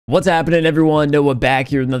What's happening, everyone? Noah back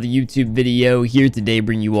here with another YouTube video here today,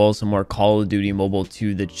 bring you all some more Call of Duty Mobile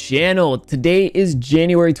to the channel. Today is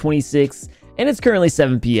January 26th and it's currently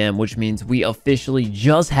 7 p.m, which means we officially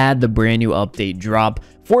just had the brand new update drop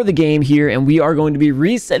for the game here, and we are going to be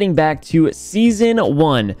resetting back to season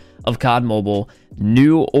 1 of COD Mobile.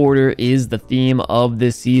 New Order is the theme of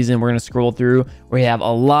this season. We're going to scroll through. We have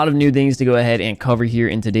a lot of new things to go ahead and cover here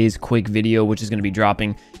in today's quick video, which is going to be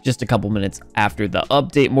dropping just a couple minutes after the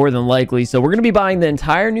update, more than likely. So we're going to be buying the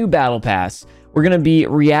entire new battle pass. We're going to be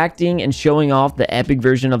reacting and showing off the epic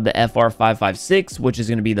version of the FR556, which is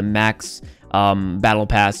going to be the max battle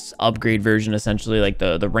pass upgrade version, essentially like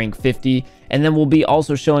the rank 50. And then we'll be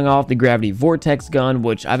also showing off the gravity vortex gun,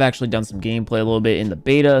 which I've actually done some gameplay a little bit in the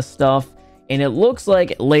beta stuff. And it looks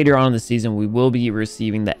like later on in the season, we will be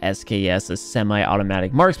receiving the SKS, a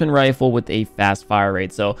semi-automatic marksman rifle with a fast fire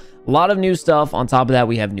rate. So a lot of new stuff. On top of that,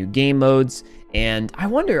 we have new game modes. And I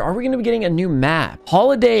wonder, are we going to be getting a new map?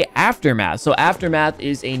 Holiday Aftermath. So Aftermath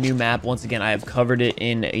is a new map. Once again, I have covered it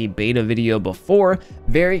in a beta video before.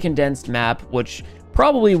 Very condensed map, which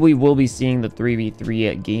probably we will be seeing the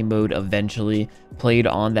 3v3 game mode eventually played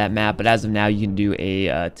on that map. But as of now, you can do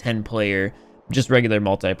a 10-player just regular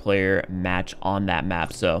multiplayer match on that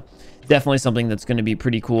map. So definitely something that's going to be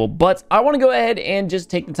pretty cool. But I want to go ahead and just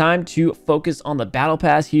take the time to focus on the battle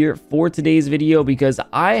pass here for today's video, because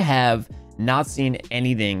I have not seen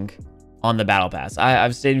anything on the battle pass.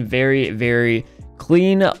 I've stayed very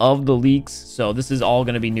clean of the leaks, so this is all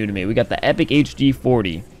going to be new to me. We got the epic HD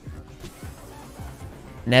 40,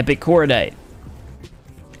 an epic cordite,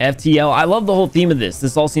 FTL. I love the whole theme of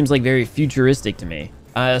this all seems like very futuristic to me.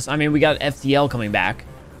 I mean, we got FTL coming back,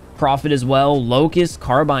 Prophet as well, Locus,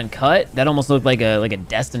 carbine cut. That almost looked like a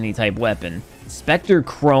Destiny type weapon. Spectre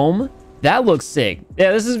chrome, that looks sick.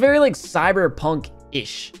 Yeah, this is very like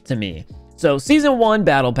cyberpunk-ish to me. So season 1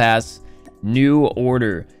 battle pass, New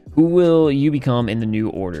Order. Who will you become in the New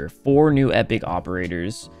Order? 4 new epic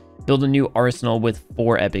operators. Build a new arsenal with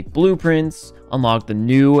 4 epic blueprints. Unlock the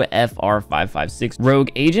new FR556 rogue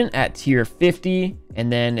agent at tier 50.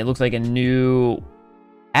 And then it looks like a new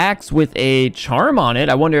axe with a charm on it.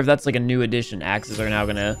 I wonder if that's like a new addition. Axes are now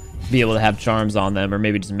gonna be able to have charms on them, or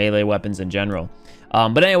maybe just melee weapons in general.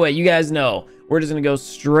 But anyway, you guys know we're just gonna go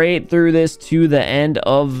straight through this to the end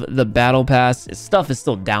of the battle pass. Stuff is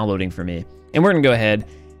still downloading for me, and we're gonna go ahead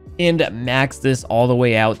and max this all the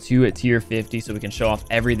way out to a tier 50 so we can show off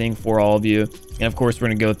everything for all of you. And of course, we're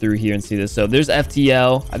gonna go through here and see this. So there's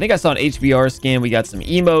FTL. I think I saw an HBR skin. We got some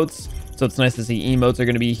emotes, so it's nice to see emotes are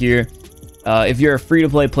gonna be here. If you're a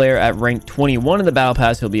free-to-play player at rank 21 in the battle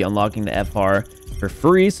pass, you'll be unlocking the FR for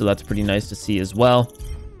free, so that's pretty nice to see as well.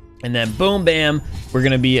 And then boom bam, we're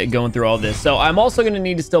gonna be going through all this. So I'm also gonna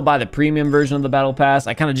need to still buy the premium version of the battle pass.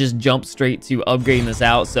 I kind of just jumped straight to upgrading this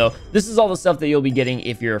out. So this is all the stuff that you'll be getting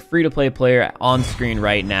if you're a free-to-play player on screen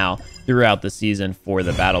right now throughout the season for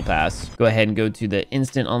the battle pass. Go ahead and go to the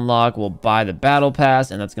instant unlock. We'll buy the battle pass,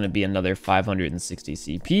 and that's going to be another 560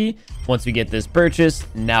 CP. Once we get this purchased,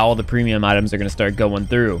 now all the premium items are going to start going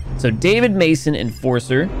through. So David Mason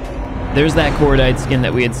Enforcer, there's that cordite skin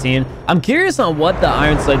that we had seen. I'm curious on what the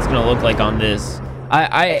iron sight's going to look like on this.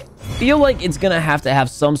 I feel like it's going to have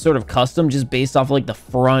some sort of custom just based off like the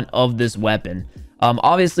front of this weapon.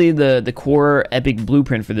 Obviously the core epic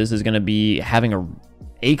blueprint for this is going to be having a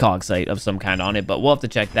ACOG sight of some kind on it, but we'll have to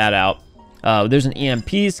check that out. There's an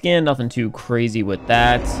EMP skin, nothing too crazy with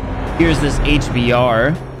that. Here's this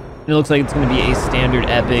HBR. It looks like it's going to be a standard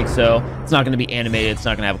epic, so it's not going to be animated. It's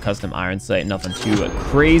not going to have a custom iron sight, nothing too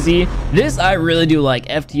crazy. This I really do like,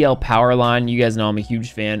 FTL Powerline. You guys know I'm a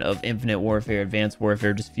huge fan of Infinite Warfare, Advanced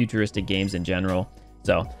Warfare, just futuristic games in general.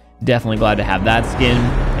 So definitely glad to have that skin.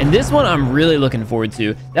 And this one I'm really looking forward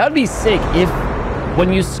to. That would be sick if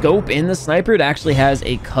when you scope in the sniper, it actually has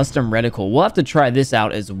a custom reticle. We'll have to try this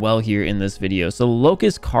out as well here in this video. So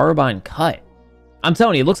Locus carbine cut. I'm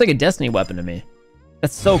telling you, it looks like a Destiny weapon to me.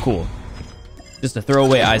 That's so cool. Just a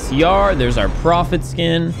throwaway ICR. There's our Prophet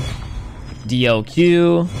skin.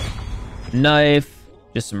 DLQ. Knife.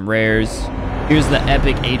 Just some rares. Here's the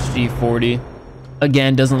epic HG40.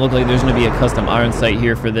 Again, doesn't look like there's going to be a custom iron sight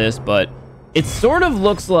here for this, but it sort of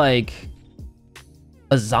looks like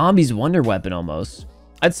a zombie's wonder weapon almost.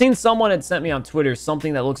 I'd seen someone had sent me on Twitter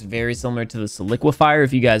something that looks very similar to the Soliquifier,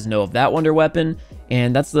 if you guys know of that wonder weapon,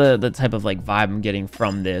 and that's the type of like vibe I'm getting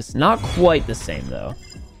from this. Not quite the same though.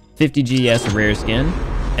 50 GS rare skin,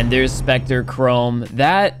 and there's Spectre chrome.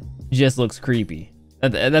 That just looks creepy.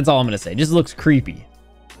 That's all I'm gonna say. Just looks creepy,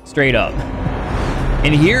 straight up.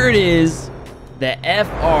 And here it is, the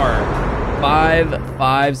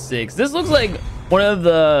FR556. This looks like one of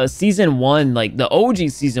the season 1, like the OG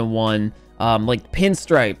season 1, like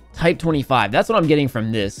pinstripe type 25. That's what I'm getting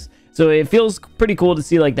from this. So it feels pretty cool to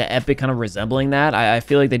see like the epic kind of resembling that. I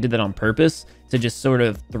feel like they did that on purpose to just sort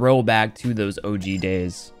of throw back to those OG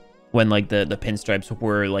days when like the pinstripes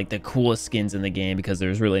were like the coolest skins in the game, because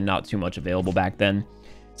there's really not too much available back then.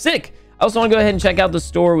 Sick. I also want to go ahead and check out the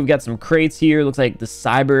store. We've got some crates here. Looks like the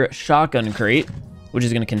Cyber Shotgun crate, which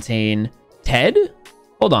is going to contain Ted.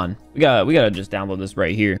 Hold on. We gotta just download this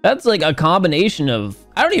right here. That's like a combination of,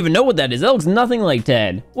 I don't even know what that is. That looks nothing like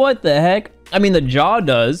Ted. What the heck? I mean, the jaw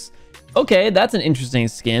does. Okay, that's an interesting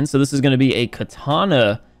skin. So this is going to be a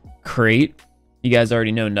Katana crate. You guys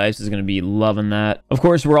already know Knives is going to be loving that. Of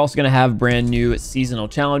course, we're also going to have brand new seasonal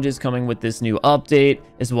challenges coming with this new update,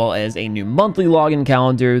 as well as a new monthly login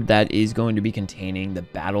calendar that is going to be containing the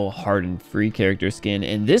Battle Hardened free character skin.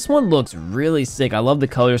 And this one looks really sick. I love the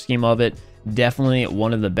color scheme of it. Definitely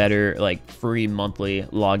one of the better like free monthly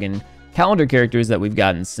login calendar characters that we've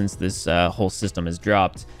gotten since this whole system has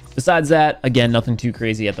dropped. Besides that, again, nothing too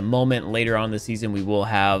crazy at the moment. Later on in the season, we will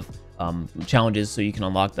have challenges so you can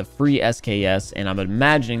unlock the free SKS, and I'm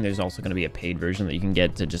imagining there's also going to be a paid version that you can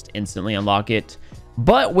get to just instantly unlock it.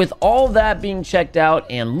 But with all that being checked out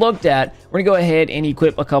and looked at, we're gonna go ahead and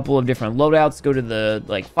equip a couple of different loadouts, go to the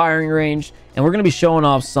like firing range, and we're gonna be showing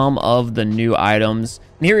off some of the new items.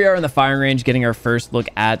 And here we are in the firing range, getting our first look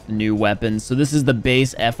at new weapons. So this is the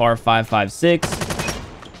base FR556.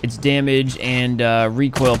 It's damage and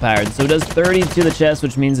recoil powered. So it does 30 to the chest,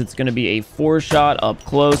 which means it's going to be a 4-shot up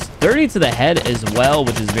close. 30 to the head as well,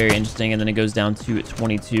 which is very interesting. And then it goes down to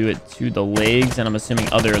 22 to the legs, and I'm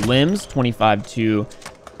assuming other limbs, 25 to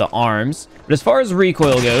the arms. But as far as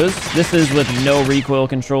recoil goes, this is with no recoil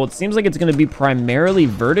control. It seems like it's going to be primarily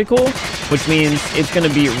vertical, which means it's going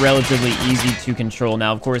to be relatively easy to control.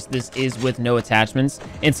 Now, of course, this is with no attachments.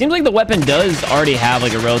 And it seems like the weapon does already have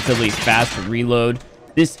like a relatively fast reload.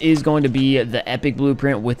 This is going to be the epic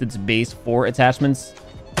blueprint with its base 4 attachments.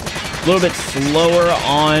 A little bit slower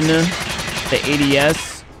on the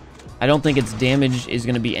ADS. I don't think its damage is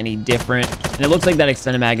going to be any different. And it looks like that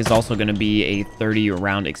extended mag is also going to be a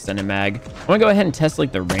 30-round extended mag. I'm going to go ahead and test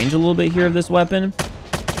like the range a little bit here of this weapon.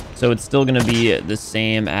 So it's still going to be the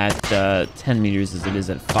same at 10 meters as it is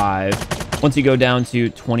at 5. Once you go down to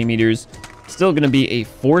 20 meters, still going to be a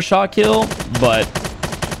 4-shot kill, but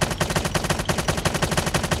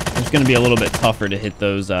it's going to be a little bit tougher to hit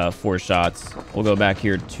those 4 shots. We'll go back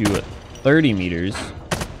here to 30 meters,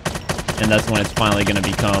 and that's when it's finally going to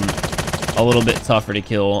become a little bit tougher to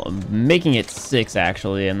kill, making it 6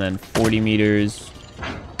 actually. And then 40 meters,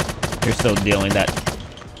 you're still dealing that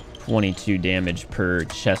 22 damage per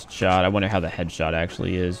chest shot. I wonder how the headshot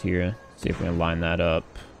actually is here. See if we can line that up.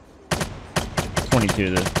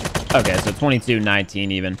 22 to, okay, so 22,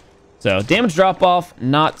 19 even. So damage drop off,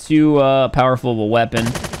 not too powerful of a weapon.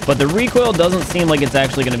 But the recoil doesn't seem like it's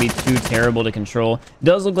actually going to be too terrible to control. It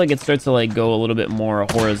does look like it starts to like go a little bit more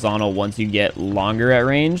horizontal once you get longer at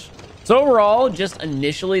range. So overall, just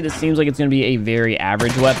initially, this seems like it's going to be a very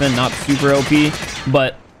average weapon, not super OP.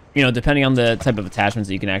 But, you know, depending on the type of attachments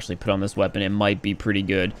that you can actually put on this weapon, it might be pretty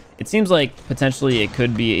good. It seems like potentially it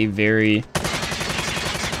could be a very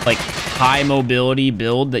like high mobility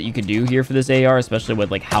build that you could do here for this AR, especially with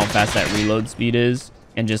like how fast that reload speed is.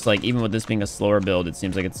 And just like, even with this being a slower build, it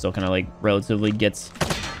seems like it still kind of like relatively gets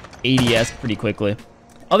ADS pretty quickly.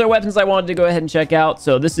 Other weapons I wanted to go ahead and check out.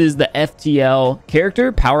 So this is the FTL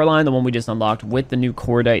character power line, the one we just unlocked with the new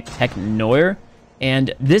Cordite Tech Noir.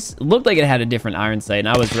 And this looked like it had a different iron sight, and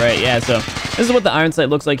I was right. Yeah, so this is what the iron sight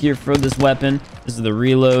looks like here for this weapon. This is the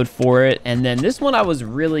reload for it. And then this one I was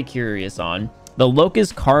really curious on, the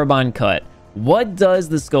Locus carbine cut. What does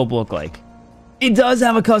the scope look like? It does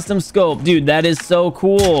have a custom scope. Dude, that is so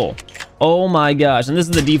cool. Oh my gosh. And this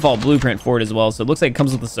is the default blueprint for it as well. So it looks like it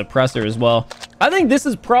comes with a suppressor as well. I think this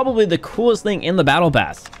is probably the coolest thing in the battle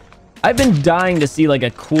pass. I've been dying to see like a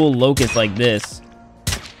cool Locus like this.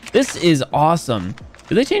 This is awesome.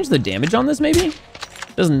 Did they change the damage on this maybe?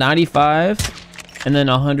 It does 95 and then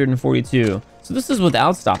 142. So this is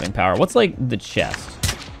without stopping power. What's like the chest?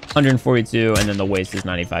 142, and then the waist is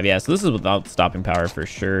 95. Yeah, so this is without stopping power for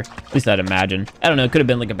sure. At least I'd imagine. I don't know, it could have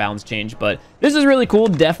been like a balance change, but this is really cool.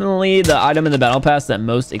 Definitely the item in the battle pass that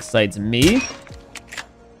most excites me.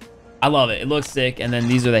 I love it. It looks sick. And then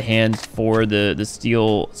these are the hands for the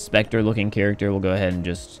steel specter looking character. We'll go ahead and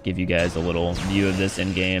just give you guys a little view of this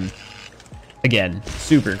in game. Again,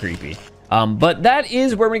 super creepy. But that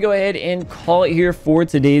is where we go ahead and call it here for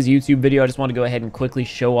today's YouTube video. I just want to go ahead and quickly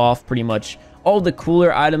show off pretty much all the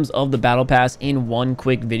cooler items of the battle pass in one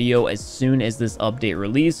quick video as soon as this update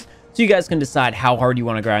release. So you guys can decide how hard you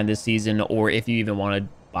want to grind this season, or if you even want to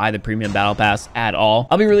buy the premium battle pass at all.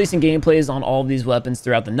 I'll be releasing gameplays on all of these weapons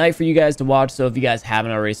throughout the night for you guys to watch. So if you guys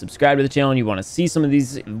haven't already subscribed to the channel and you want to see some of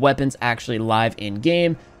these weapons actually live in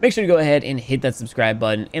game, make sure to go ahead and hit that subscribe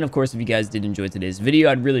button. And of course, if you guys did enjoy today's video,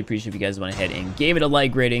 I'd really appreciate if you guys went ahead and gave it a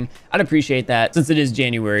like rating. I'd appreciate that, since it is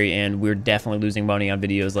January and we're definitely losing money on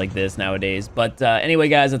videos like this nowadays. But anyway,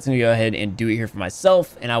 guys, that's gonna go ahead and do it here for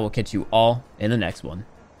myself, and I will catch you all in the next one.